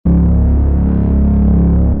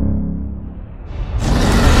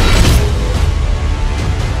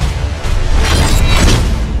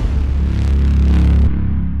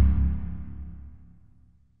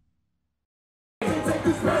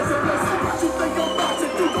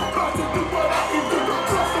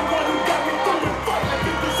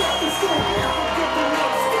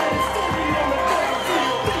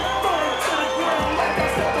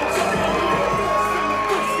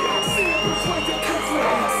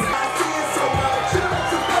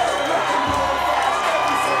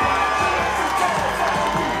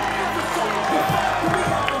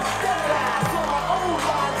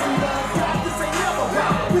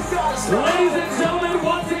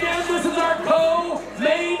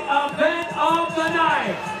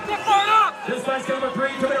This fight's number 3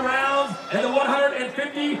 coming around in the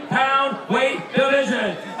 150-pound weight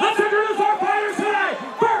division. Let's introduce our fighters tonight.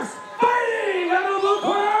 First, fighting out of the blue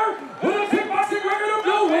corner with a kickboxing record of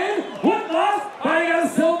no win, 1 loss, fighting out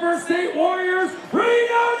of Silver State Warriors,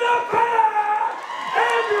 Reno, Nevada,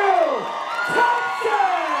 Andrew Thompson.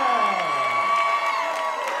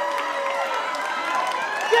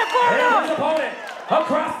 And his opponent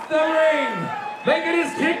across the ring, making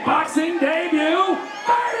his kickboxing debut,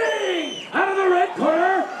 fighting out of the red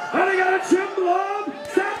corner, fighting out of Montbleu,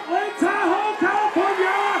 South Lake Tahoe,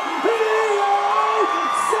 California, Leo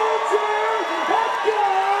Soldier of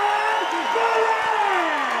God,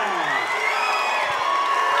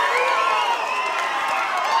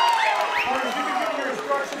 If you can give your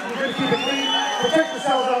instructions, we're going to keep it clean. Protect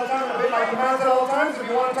yourselves all the time, and obey my commands at all times. If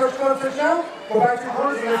you want to touch gloves right now, go back to your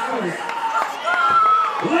corners and let's do this.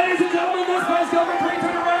 Ladies and gentlemen, this fight's number 3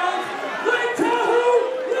 turn around. Lake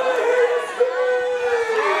Tahoe, WFC!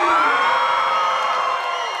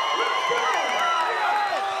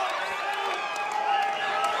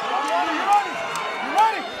 You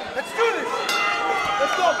ready? Let's do this.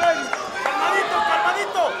 Let's go, baby. Calmadito,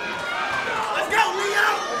 calmadito. Let's go, Leo.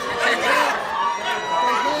 Let's go.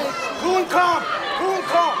 Cool and calm. Cool and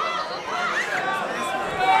calm.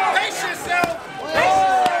 Pace yourself. Pace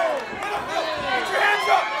yourself. Get your hands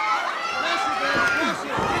up.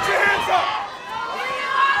 Get your hands up.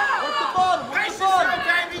 Work the bottom. Pace yourself,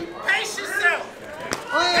 baby. Pace yourself.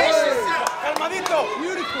 Pace yourself. Calmadito.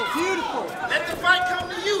 Beautiful, beautiful. Let the fight come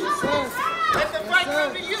to you. Let the fight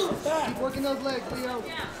come to you. Keep working those legs, Leo.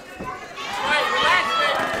 Right, relax,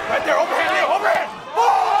 baby. Right there, overhand, Leo, overhand.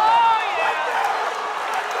 Oh!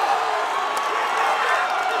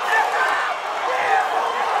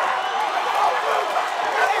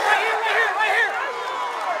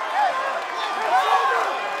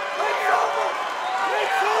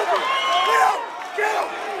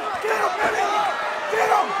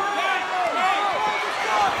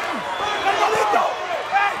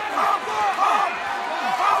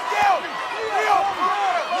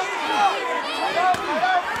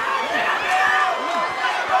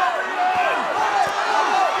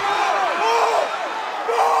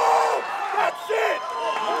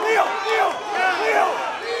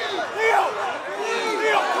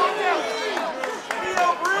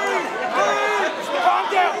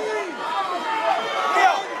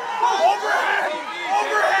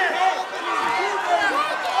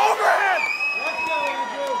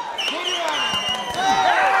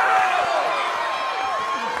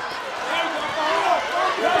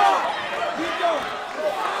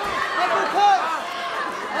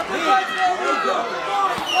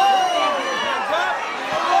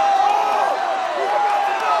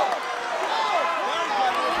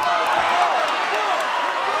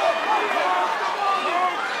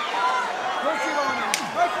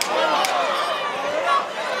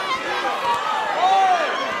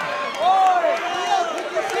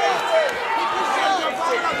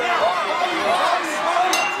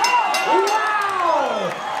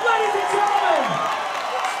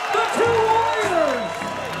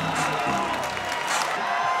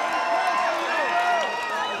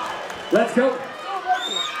 Let's go.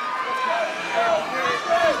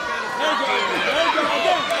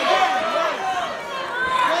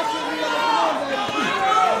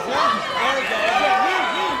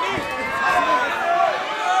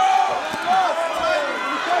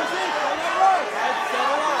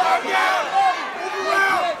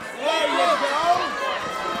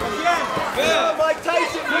 Mike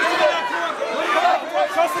Tyson.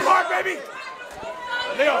 Show some heart, baby.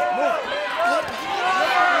 Leo, move.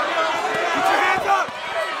 Get your hands up.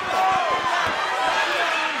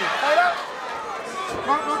 Fight up.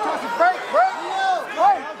 No tossing. Break, break.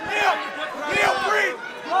 Right. Leo, breathe.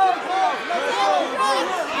 Let's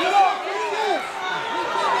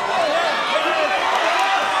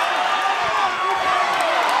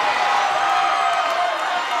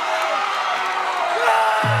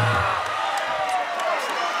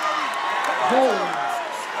go.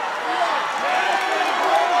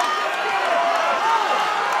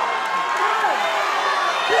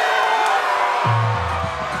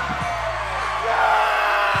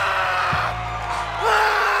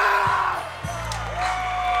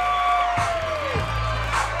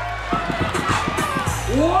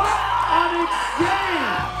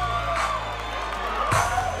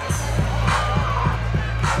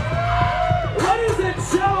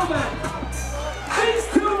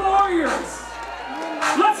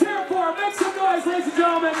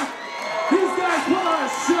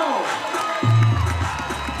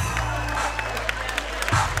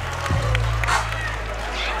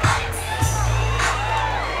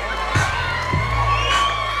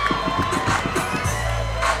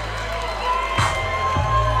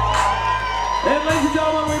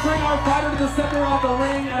 fighter to the center of the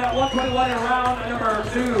ring at 121 in round number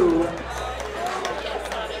 2.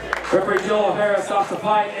 Referee Joel Harris stops the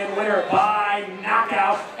fight and winner by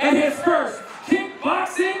knockout. And his first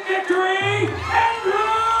kickboxing victory, Andrew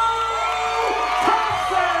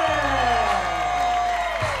Thompson!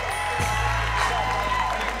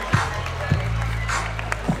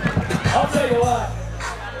 I'll tell you what.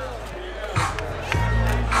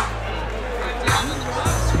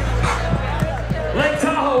 Lake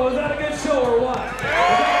Tahoe, was that a good show or what?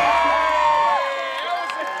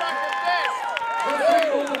 Let's bring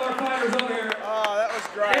both of our fighters over here. Oh, that was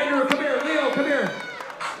great. Andrew, come here. Leo, come here.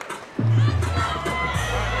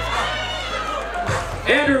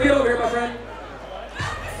 Andrew, get over here, my friend.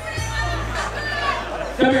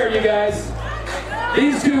 Come here, you guys.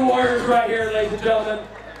 These two warriors right here, ladies and gentlemen.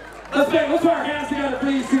 Let's put our hands together for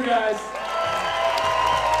these two guys.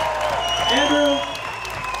 Andrew,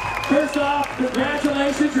 first off,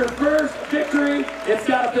 congratulations, your first victory. It's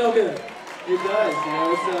got to feel good. It does, you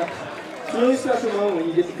know, it's a really special moment when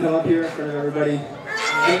you get to come up here in front of everybody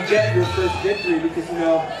and get your first victory because, you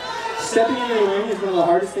know, stepping into the ring is one of the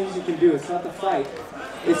hardest things you can do. It's not the fight,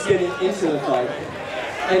 it's getting into the fight.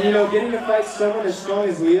 And, you know, getting to fight someone as strong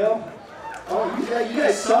as Leo, oh, you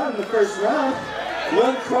guys saw it in the first round.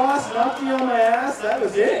 One cross, knocked me on my ass, that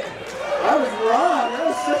was it. I was wrong, that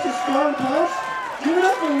was such a strong punch. Give it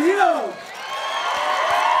up for Leo!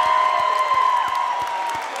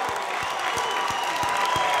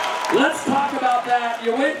 Let's talk about that.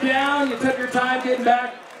 You went down, you took your time getting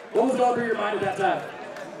back. What was going through your mind at that time?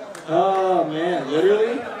 Oh man,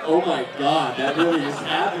 literally? Oh my God, that really just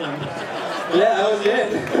happened. Yeah, that was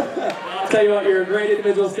it. I'll tell you what, you're a great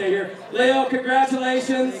individual. Stay here. Leo,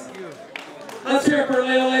 congratulations. Thank you. Let's hear it for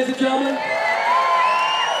Leo, ladies and gentlemen.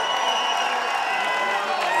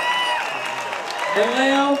 And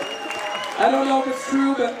Leo, I don't know if it's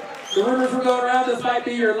true, but the rumors were going around this might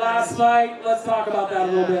be your last fight. Let's talk about that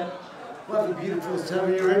a little bit. What a beautiful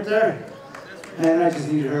 7-year right there. And I just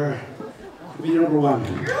need her to be number 1.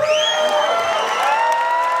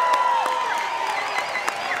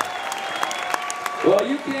 Well,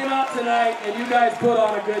 you came out tonight and you guys put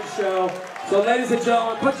on a good show. So ladies and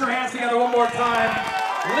gentlemen, put your hands together one more time.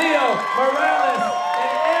 Leo Morales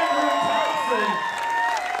and Andrew Thompson.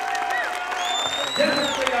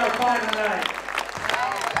 Definitely our fight tonight.